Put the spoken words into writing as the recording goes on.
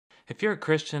If you're a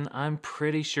Christian, I'm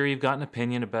pretty sure you've got an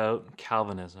opinion about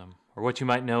Calvinism, or what you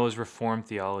might know as Reformed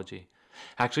theology.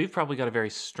 Actually, you've probably got a very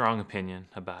strong opinion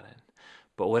about it.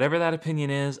 But whatever that opinion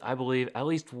is, I believe at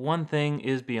least one thing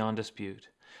is beyond dispute.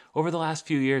 Over the last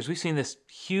few years, we've seen this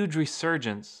huge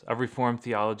resurgence of Reformed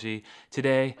theology.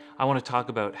 Today, I want to talk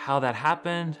about how that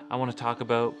happened. I want to talk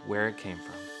about where it came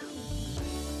from.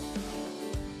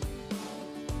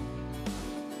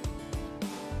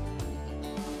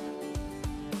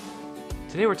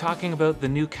 Today we're talking about the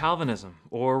New Calvinism,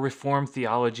 or Reformed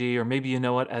theology, or maybe you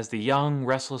know it as the Young,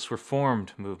 Restless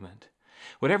Reformed movement.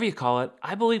 Whatever you call it,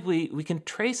 I believe we can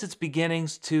trace its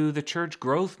beginnings to the church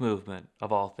growth movement,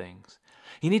 of all things.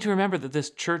 You need to remember that this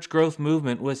church growth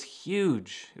movement was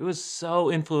huge. It was so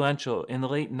influential in the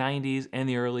late 90s and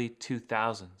the early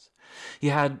 2000s.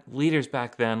 You had leaders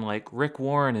back then like Rick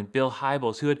Warren and Bill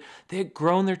Hybels they had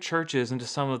grown their churches into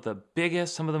some of the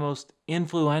biggest, some of the most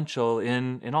influential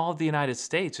in all of the United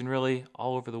States and really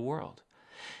all over the world.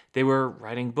 They were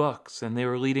writing books and they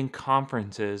were leading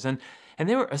conferences and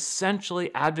they were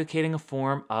essentially advocating a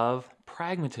form of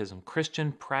pragmatism,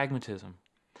 Christian pragmatism.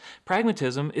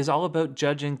 Pragmatism is all about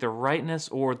judging the rightness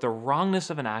or the wrongness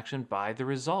of an action by the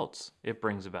results it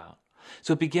brings about.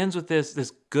 So it begins with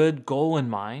this good goal in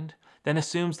mind, then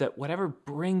assumes that whatever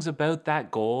brings about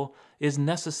that goal is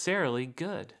necessarily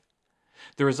good.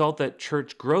 The result that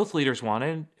church growth leaders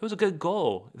wanted, it was a good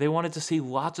goal. They wanted to see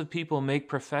lots of people make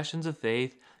professions of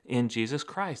faith in Jesus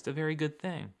Christ, a very good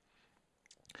thing.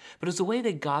 But it was the way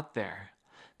they got there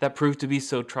that proved to be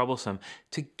so troublesome.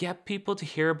 To get people to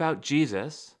hear about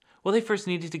Jesus, well, they first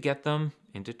needed to get them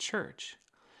into church.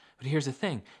 But here's the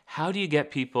thing, how do you get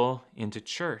people into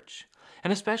church?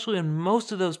 And especially when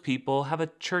most of those people have a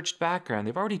church background.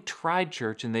 They've already tried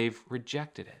church and they've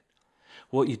rejected it.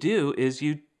 What you do is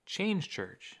you change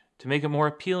church to make it more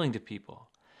appealing to people.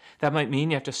 That might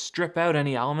mean you have to strip out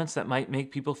any elements that might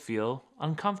make people feel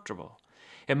uncomfortable.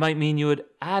 It might mean you would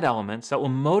add elements that will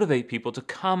motivate people to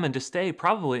come and to stay.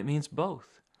 Probably it means both.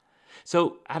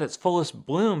 So at its fullest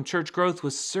bloom, church growth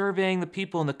was surveying the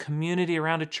people in the community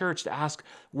around a church to ask,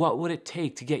 what would it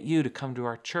take to get you to come to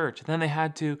our church? And then they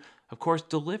had to, of course,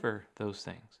 deliver those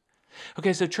things.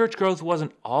 Okay, so church growth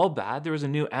wasn't all bad. There was a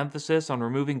new emphasis on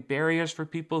removing barriers for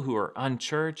people who are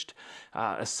unchurched,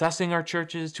 assessing our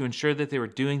churches to ensure that they were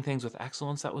doing things with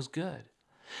excellence. That was good.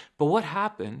 But what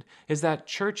happened is that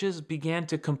churches began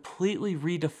to completely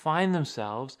redefine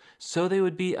themselves so they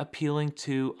would be appealing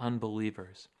to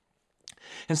unbelievers.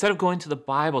 Instead of going to the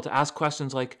Bible to ask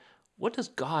questions like, what does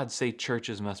God say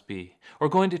churches must be? Or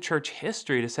going to church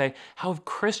history to say, how have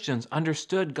Christians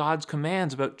understood God's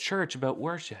commands about church, about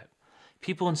worship?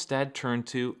 People instead turned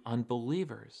to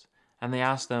unbelievers and they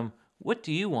asked them, what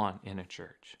do you want in a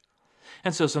church?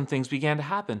 And so some things began to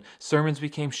happen. Sermons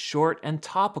became short and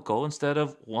topical instead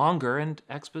of longer and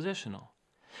expositional.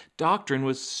 Doctrine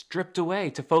was stripped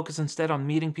away to focus instead on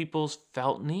meeting people's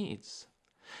felt needs.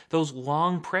 Those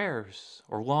long prayers,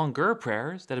 or longer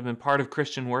prayers that have been part of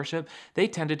Christian worship, they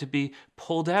tended to be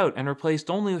pulled out and replaced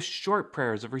only with short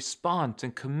prayers of response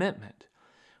and commitment.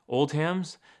 Old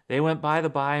hymns, they went by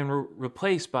and were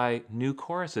replaced by new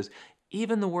choruses.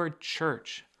 Even the word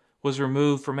church was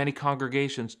removed from many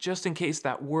congregations just in case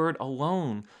that word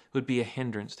alone would be a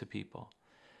hindrance to people.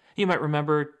 You might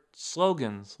remember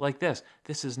slogans like this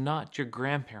is not your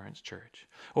grandparents' church,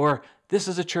 or this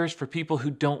is a church for people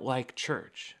who don't like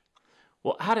church.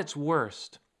 Well, at its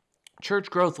worst, church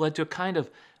growth led to a kind of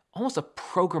almost a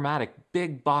programmatic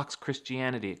big box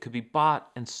Christianity. It could be bought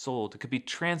and sold. It could be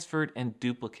transferred and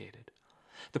duplicated.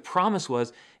 The promise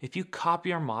was, if you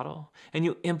copy our model and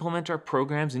you implement our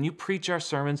programs and you preach our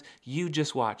sermons, you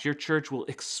just watch. Your church will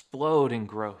explode in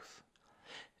growth.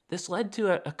 This led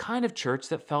to a kind of church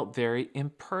that felt very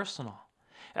impersonal.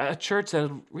 A church that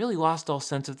had really lost all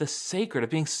sense of the sacred, of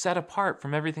being set apart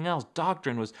from everything else.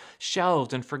 Doctrine was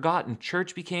shelved and forgotten.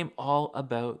 Church became all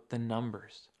about the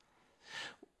numbers.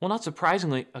 Well, not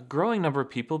surprisingly, a growing number of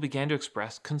people began to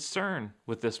express concern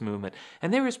with this movement,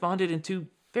 and they responded in two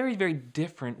very, very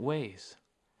different ways.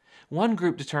 One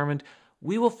group determined,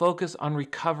 we will focus on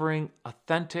recovering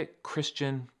authentic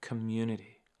Christian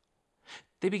community.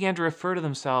 They began to refer to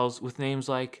themselves with names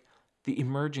like the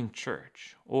emerging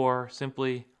church or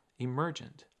simply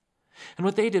emergent. And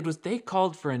what they did was they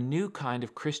called for a new kind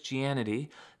of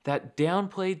Christianity that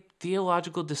downplayed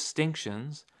theological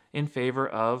distinctions in favor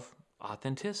of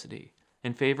authenticity,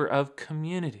 in favor of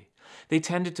community. They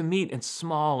tended to meet in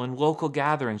small and local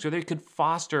gatherings, or they could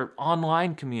foster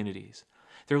online communities.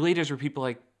 Their leaders were people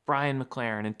like Brian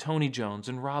McLaren and Tony Jones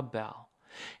and Rob Bell.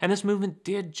 And this movement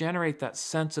did generate that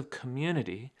sense of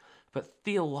community, but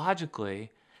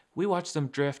theologically, we watch them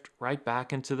drift right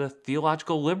back into the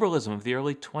theological liberalism of the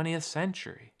early 20th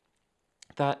century.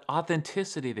 That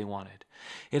authenticity they wanted,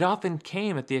 it often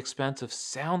came at the expense of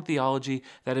sound theology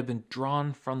that had been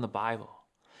drawn from the Bible.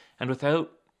 And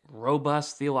without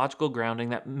robust theological grounding,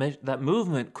 that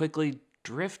movement quickly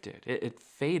drifted. It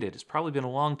faded. It's probably been a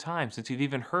long time since you've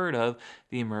even heard of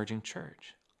the emerging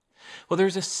church. Well,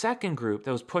 there's a second group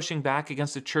that was pushing back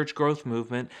against the church growth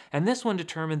movement, and this one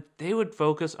determined they would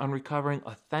focus on recovering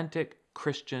authentic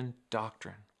Christian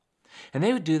doctrine. And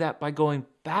they would do that by going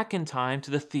back in time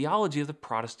to the theology of the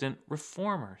Protestant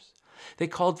reformers. They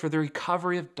called for the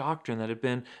recovery of doctrine that had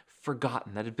been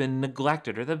forgotten, that had been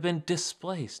neglected, or that had been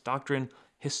displaced, doctrine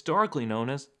historically known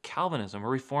as Calvinism or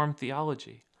Reformed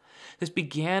theology. This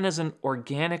began as an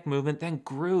organic movement, then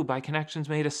grew by connections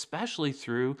made especially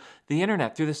through the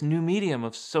internet, through this new medium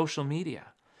of social media.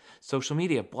 Social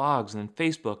media, blogs, and then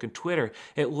Facebook and Twitter,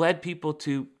 it led people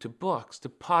to books, to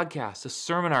podcasts, to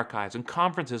sermon archives, and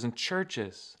conferences and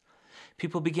churches.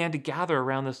 People began to gather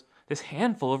around this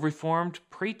handful of Reformed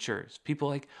preachers, people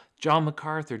like John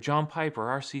MacArthur, John Piper,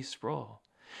 R.C. Sproul.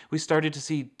 We started to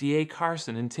see D.A.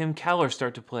 Carson and Tim Keller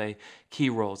start to play key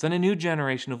roles. And a new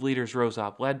generation of leaders rose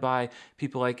up, led by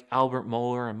people like Albert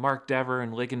Mohler and Mark Dever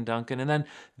and Ligon Duncan. And then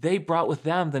they brought with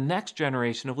them the next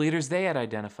generation of leaders they had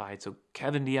identified. So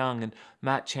Kevin DeYoung and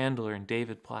Matt Chandler and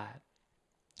David Platt.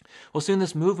 Well, soon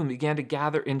this movement began to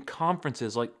gather in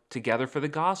conferences like Together for the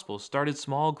Gospel, started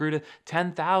small, grew to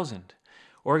 10,000.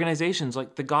 Organizations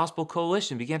like the Gospel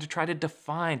Coalition began to try to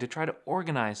define, to try to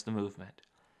organize the movement.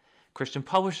 Christian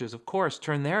publishers, of course,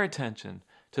 turned their attention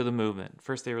to the movement.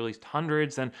 First, they released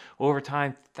hundreds, then over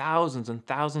time, thousands and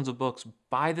thousands of books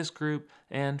by this group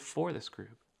and for this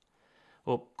group.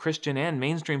 Well, Christian and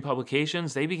mainstream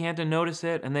publications, they began to notice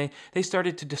it, and they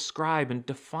started to describe and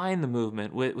define the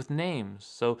movement with names.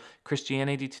 So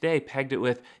Christianity Today pegged it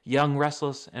with Young,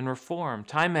 Restless, and Reformed.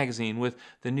 Time magazine with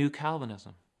the New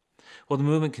Calvinism. Well, the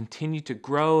movement continued to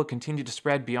grow, it continued to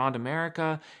spread beyond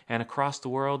America and across the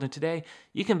world. And today,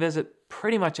 you can visit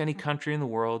pretty much any country in the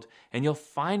world, and you'll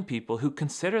find people who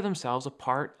consider themselves a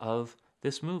part of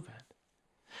this movement.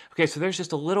 Okay, so there's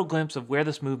just a little glimpse of where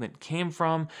this movement came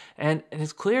from, and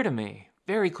it's clear to me,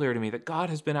 very clear to me, that God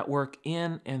has been at work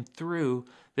in and through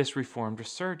this Reformed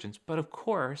resurgence. But of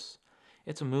course,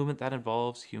 it's a movement that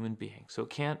involves human beings, so it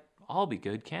can't all be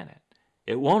good, can it?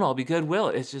 It won't all be good, will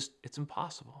it? It's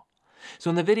impossible.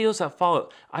 So in the videos that follow,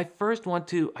 I first want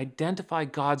to identify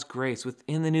God's grace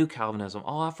within the New Calvinism.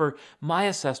 I'll offer my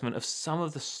assessment of some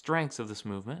of the strengths of this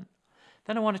movement.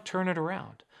 Then I want to turn it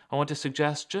around. I want to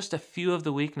suggest just a few of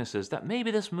the weaknesses that maybe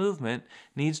this movement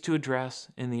needs to address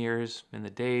in the years, in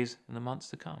the days, and the months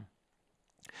to come.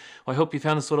 Well, I hope you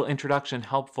found this little introduction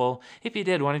helpful. If you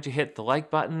did, why don't you hit the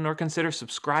like button or consider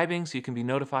subscribing so you can be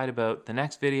notified about the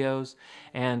next videos.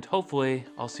 And hopefully,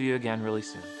 I'll see you again really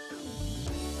soon.